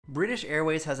British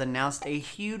Airways has announced a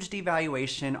huge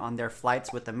devaluation on their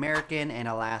flights with American and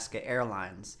Alaska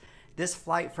Airlines. This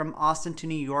flight from Austin to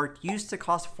New York used to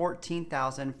cost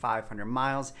 14,500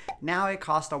 miles. Now it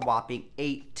costs a whopping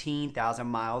 18,000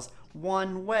 miles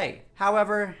one way.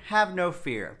 However, have no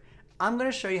fear. I'm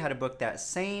going to show you how to book that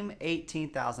same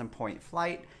 18,000 point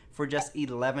flight for just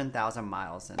 11,000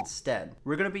 miles instead.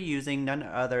 We're going to be using none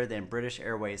other than British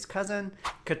Airways' cousin,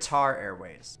 Qatar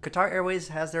Airways. Qatar Airways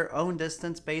has their own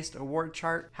distance-based award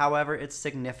chart, however, it's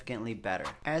significantly better.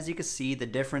 As you can see, the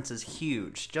difference is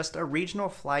huge. Just a regional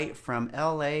flight from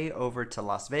LA over to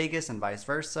Las Vegas and vice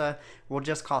versa will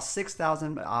just cost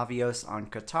 6,000 Avios on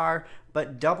Qatar,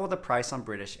 but double the price on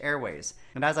British Airways.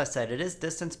 And as I said, it is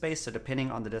distance-based, so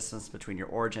depending on the distance between your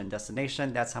origin and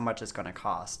destination, that's how much it's going to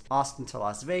cost. Austin to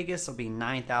Las Vegas will be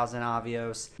 9,000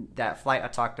 Avios. That flight I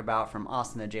talked about from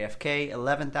Austin to JFK,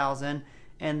 11,000.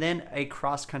 And then a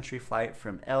cross-country flight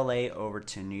from LA over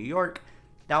to New York,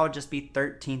 that would just be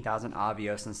 13,000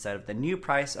 Avios instead of the new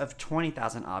price of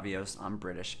 20,000 Avios on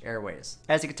British Airways.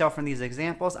 As you can tell from these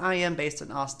examples, I am based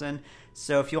in Austin,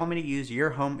 so if you want me to use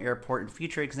your home airport in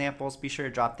future examples, be sure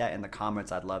to drop that in the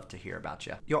comments. I'd love to hear about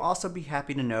you. You'll also be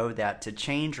happy to know that to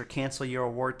change or cancel your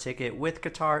award ticket with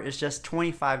Qatar is just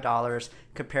 $25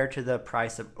 compared to the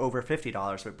price of over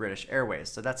 $50 with British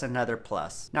Airways, so that's another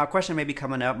plus. Now a question may be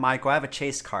coming up, Michael, I have a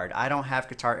Chase card. I don't have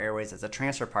Qatar Airways as a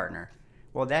transfer partner.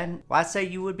 Well then, I'd say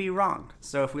you would be wrong.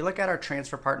 So if we look at our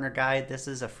transfer partner guide, this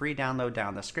is a free download down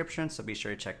in the description, so be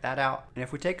sure to check that out. And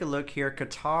if we take a look here,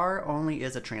 Qatar only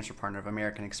is a transfer partner of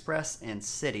American Express and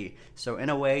Citi. So in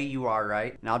a way, you are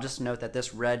right. And I'll just note that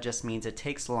this red just means it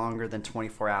takes longer than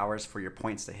 24 hours for your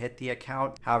points to hit the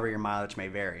account. However, your mileage may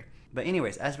vary. But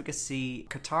anyways, as we can see,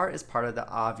 Qatar is part of the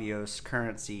Avios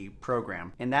currency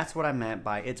program. And that's what I meant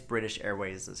by it's British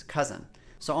Airways' cousin.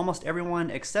 So almost everyone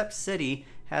except Citi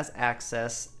has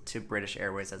access to British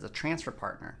Airways as a transfer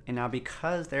partner. And now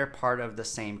because they're part of the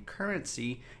same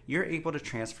currency, you're able to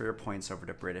transfer your points over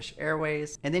to British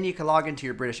Airways. And then you can log into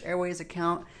your British Airways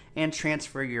account and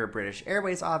transfer your British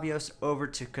Airways Avios over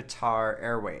to Qatar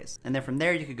Airways. And then from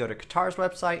there, you could go to Qatar's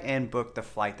website and book the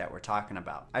flight that we're talking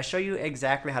about. I show you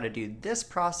exactly how to do this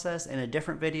process in a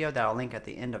different video that I'll link at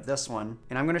the end of this one.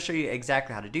 And I'm gonna show you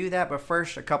exactly how to do that, but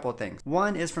first, a couple of things.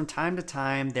 One is from time to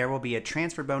time, there will be a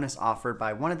transfer bonus offered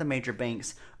by one of the major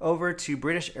banks over to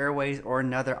British Airways or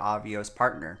another Avios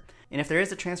partner. And if there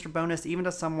is a transfer bonus, even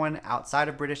to someone outside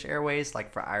of British Airways,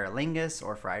 like for Aer Lingus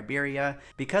or for Iberia,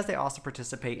 because they also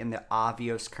participate in the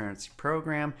Avios currency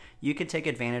program, you can take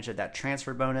advantage of that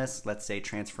transfer bonus, let's say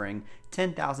transferring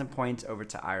 10,000 points over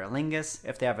to Aer Lingus.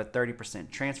 If they have a 30%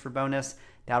 transfer bonus,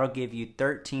 that'll give you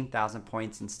 13,000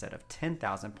 points instead of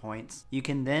 10,000 points. You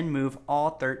can then move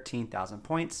all 13,000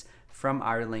 points from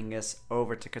Aer Lingus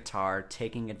over to Qatar,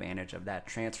 taking advantage of that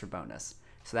transfer bonus.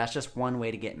 So that's just one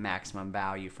way to get maximum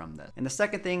value from this. And the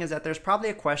second thing is that there's probably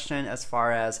a question as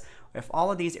far as if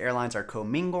all of these airlines are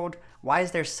commingled, why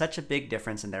is there such a big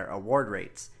difference in their award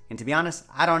rates? And to be honest,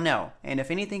 I don't know. And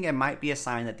if anything, it might be a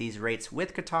sign that these rates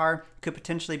with Qatar could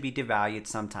potentially be devalued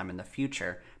sometime in the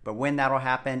future. But when that'll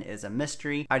happen is a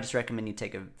mystery. I just recommend you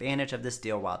take advantage of this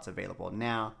deal while it's available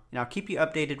now. And I'll keep you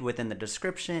updated within the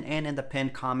description and in the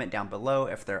pinned comment down below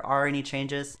if there are any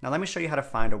changes. Now let me show you how to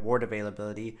find award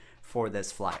availability for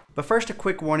this flight. But first, a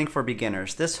quick warning for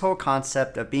beginners. This whole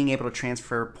concept of being able to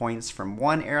transfer points from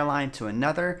one airline to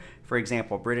another, for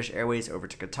example, British Airways over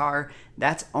to Qatar,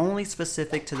 that's only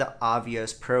specific to the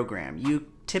Avios program. You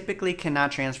typically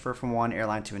cannot transfer from one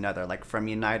airline to another, like from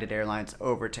United Airlines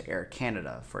over to Air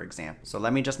Canada, for example. So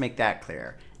let me just make that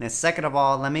clear. And then second of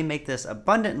all, let me make this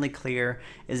abundantly clear,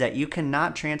 is that you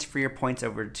cannot transfer your points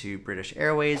over to British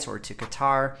Airways or to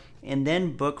Qatar and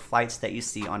then book flights that you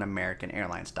see on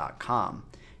AmericanAirlines.com.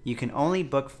 You can only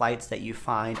book flights that you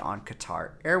find on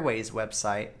Qatar Airways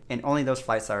website, and only those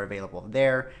flights that are available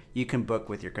there you can book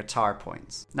with your Qatar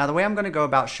points. Now the way I'm going to go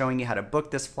about showing you how to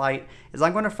book this flight is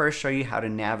I'm going to first show you how to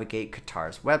navigate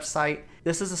Qatar's website.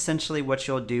 This is essentially what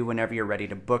you'll do whenever you're ready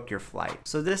to book your flight.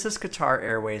 So this is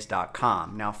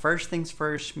QatarAirways.com. Now first things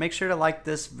first, make sure to like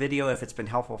this video if it's been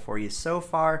helpful for you so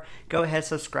far. Go ahead,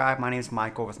 subscribe. My name is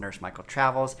Michael with Nurse Michael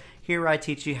Travels. Here I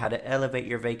teach you how to elevate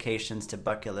your vacations to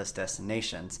bucket list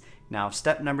destinations. Now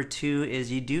step number 2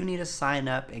 is you do need to sign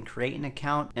up and create an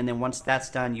account, and then once that's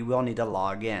done you will need to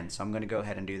log in. So I'm going to go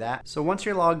ahead and do that. So once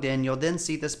you're logged in, you'll then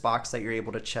see this box that you're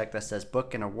able to check that says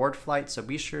book an award flight. So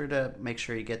be sure to make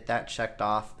sure you get that checked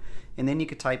off. And then you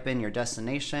could type in your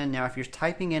destination. Now if you're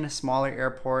typing in a smaller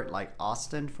airport like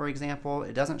Austin, for example,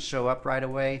 it doesn't show up right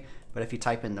away. but if you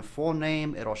type in the full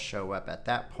name, it'll show up at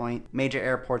that point. Major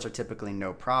airports are typically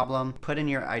no problem. Put in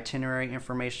your itinerary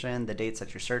information, the dates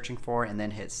that you're searching for, and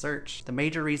then hit search. The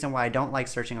major reason why I don't like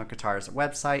searching on Qatar's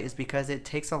website is because it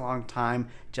takes a long time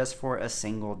just for a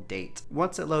single date.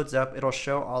 Once it loads up, it'll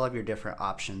show all of your different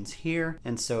options here.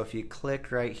 And so if you click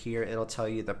right here, it'll tell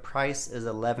you the price is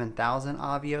 11,000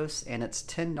 Avios and it's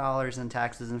 $10 in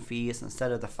taxes and fees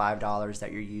instead of the $5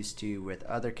 that you're used to with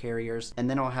other carriers. And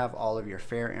then it'll have all of your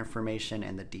fare information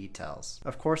and the details.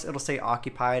 Of course, it'll say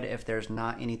occupied if there's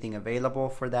not anything available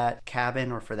for that cabin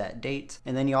or for that date.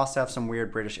 And then you also have some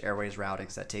weird British Airways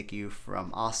routings that take you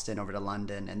from Austin over to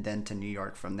London and then to New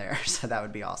York from there. So that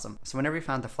would be awesome. So whenever you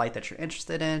found the flight that you're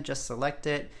interested in, just select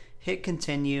it, hit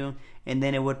continue, and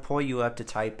then it would pull you up to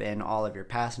type in all of your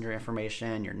passenger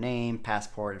information, your name,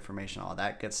 passport information, all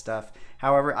that good stuff.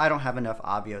 However, I don't have enough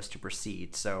Avios to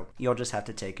proceed, so you'll just have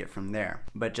to take it from there.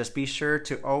 But just be sure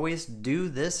to always do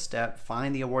this step,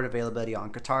 find the award availability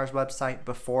on Qatar's website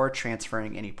before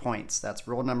transferring any points. That's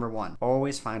rule number one.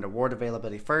 Always find award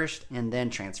availability first and then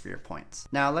transfer your points.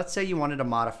 Now, let's say you wanted to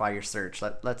modify your search.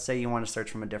 Let's say you want to search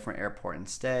from a different airport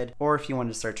instead, or if you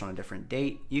wanted to search on a different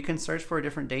date, you can search for a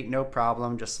different date, no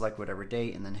problem. Just select whatever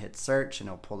date and then hit search and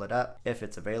it'll pull it up if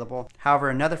it's available.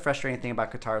 However, another frustrating thing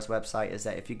about Qatar's website is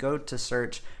that if you go to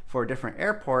search for a different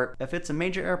airport, if it's a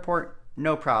major airport,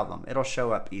 no problem, it'll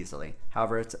show up easily.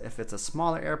 However, if it's a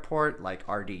smaller airport like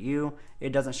RDU,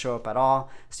 it doesn't show up at all,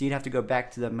 so you'd have to go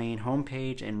back to the main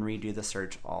homepage and redo the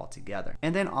search altogether.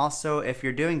 And then also, if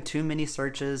you're doing too many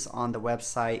searches on the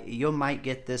website, you might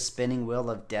get this spinning wheel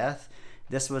of death.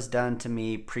 This was done to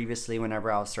me previously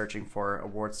whenever I was searching for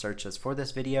award searches for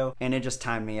this video, and it just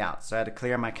timed me out. So I had to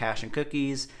clear my cache and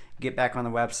cookies, get back on the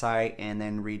website, and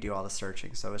then redo all the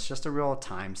searching. So it's just a real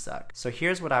time suck. So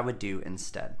here's what I would do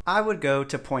instead. I would go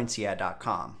to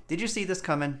pointsyeah.com. Did you see this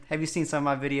coming? Have you seen some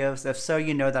of my videos? If so,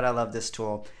 you know that I love this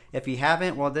tool. If you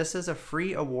haven't, well, this is a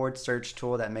free award search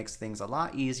tool that makes things a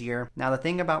lot easier. Now, the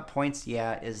thing about Points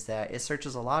Yeah is that it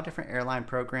searches a lot of different airline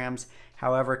programs.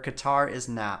 However, Qatar is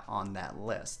not on that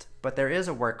list. But there is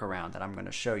a workaround that I'm going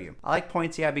to show you. I like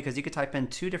Points Yeah because you could type in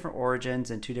 2 different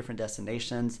origins and 2 different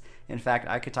destinations. In fact,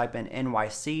 I could type in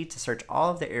NYC to search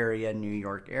all of the area New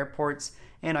York airports,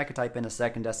 and I could type in a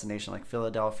second destination like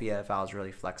Philadelphia if I was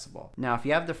really flexible. Now, if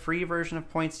you have the free version of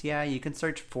Points Yeah, you can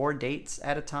search 4 dates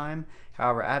at a time.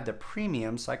 However, I have the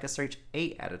premium, so I can search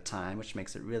 8 at a time, which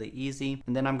makes it really easy.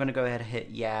 And then I'm going to go ahead and hit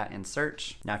yeah and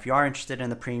search. Now, if you are interested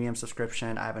in the premium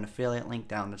subscription, I have an affiliate link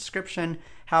down in the description.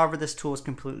 However, this tool is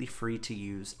completely free to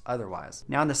use otherwise.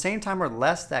 Now, in the same time or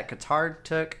less that Qatar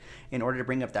took in order to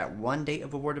bring up that 1 date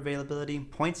of award availability,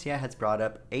 Points Yeah has brought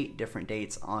up 8 different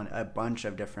dates on a bunch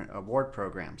of different award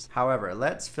programs. However,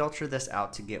 let's filter this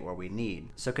out to get what we need.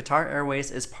 So Qatar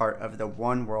Airways is part of the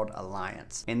One World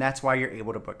Alliance, and that's why you're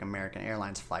able to book American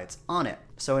Airlines flights on it.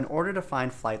 So in order to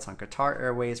find flights on Qatar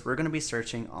Airways, we're going to be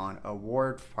searching on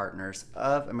award partners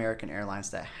of American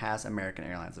Airlines that has American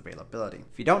Airlines availability.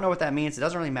 If you don't know what that means, it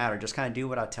doesn't really matter. Just kind of do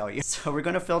what I tell you. So we're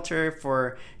going to filter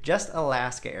for just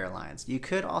Alaska Airlines. You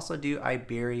could also do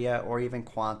Iberia or even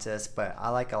Qantas, but I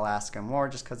like Alaska more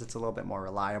just because it's a little bit more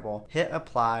reliable. Hit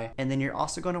apply, and then you're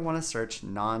also going to want to search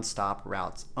non-stop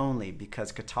routes only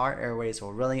because Qatar Airways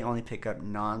will really only pick up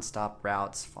non-stop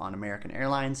routes on American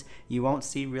Airlines. You won't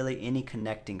see really any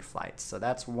connecting flights. So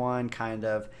that's one kind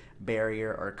of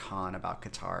barrier or con about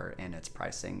Qatar and its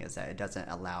pricing, is that it doesn't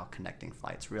allow connecting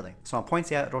flights really. So on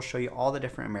Points Yeah, it'll show you all the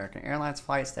different American Airlines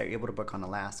flights that you're able to book on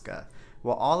Alaska.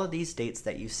 Well, all of these dates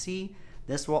that you see,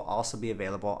 this will also be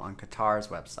available on Qatar's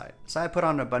website. So I put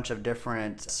on a bunch of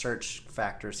different search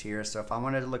factors here. So if I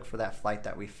wanted to look for that flight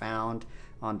that we found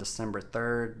on December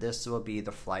 3rd, this will be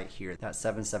the flight here, that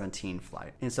 717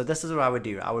 flight. And so this is what I would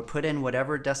do. I would put in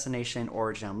whatever destination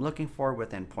origin I'm looking for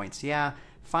within Points Yeah,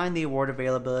 find the award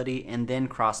availability, and then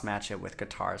cross-match it with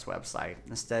Qatar's website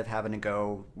instead of having to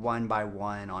go one by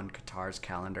one on Qatar's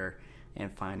calendar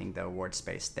and finding the award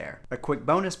space there. A quick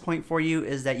bonus point for you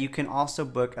is that you can also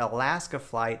book Alaska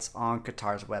flights on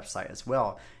Qatar's website as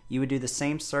well. You would do the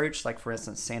same search, like for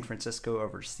instance, San Francisco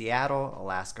over Seattle,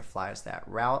 Alaska flies that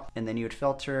route, and then you would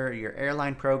filter your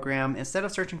airline program. Instead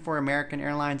of searching for American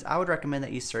Airlines, I would recommend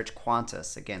that you search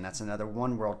Qantas. Again, that's another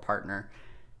One World partner.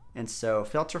 And so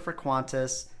filter for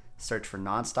Qantas, search for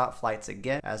nonstop flights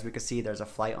again. As we can see, there's a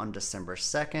flight on December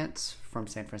 2nd from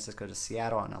San Francisco to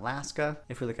Seattle in Alaska.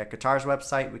 If we look at Qatar's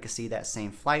website, we can see that same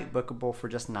flight bookable for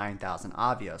just 9,000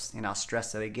 Avios. And I'll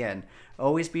stress it again,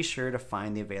 always be sure to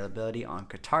find the availability on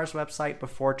Qatar's website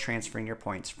before transferring your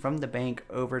points from the bank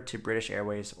over to British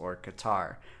Airways or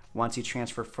Qatar. Once you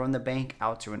transfer from the bank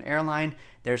out to an airline,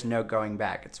 there's no going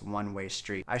back. It's a one-way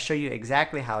street. I show you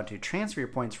exactly how to transfer your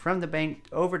points from the bank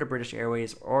over to British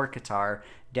Airways or Qatar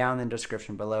down in the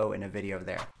description below in a video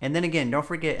there. And then again, don't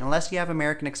forget, unless you have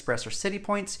American Express or City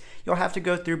points, you'll have to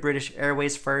go through British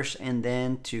Airways first and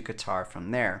then to Qatar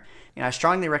from there. And I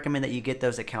strongly recommend that you get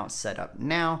those accounts set up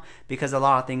now, because a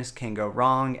lot of things can go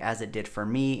wrong, as it did for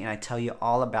me, and I tell you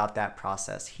all about that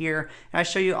process here. And I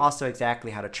show you also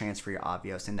exactly how to transfer your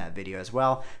Avios in that video as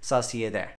well, so I'll see you there.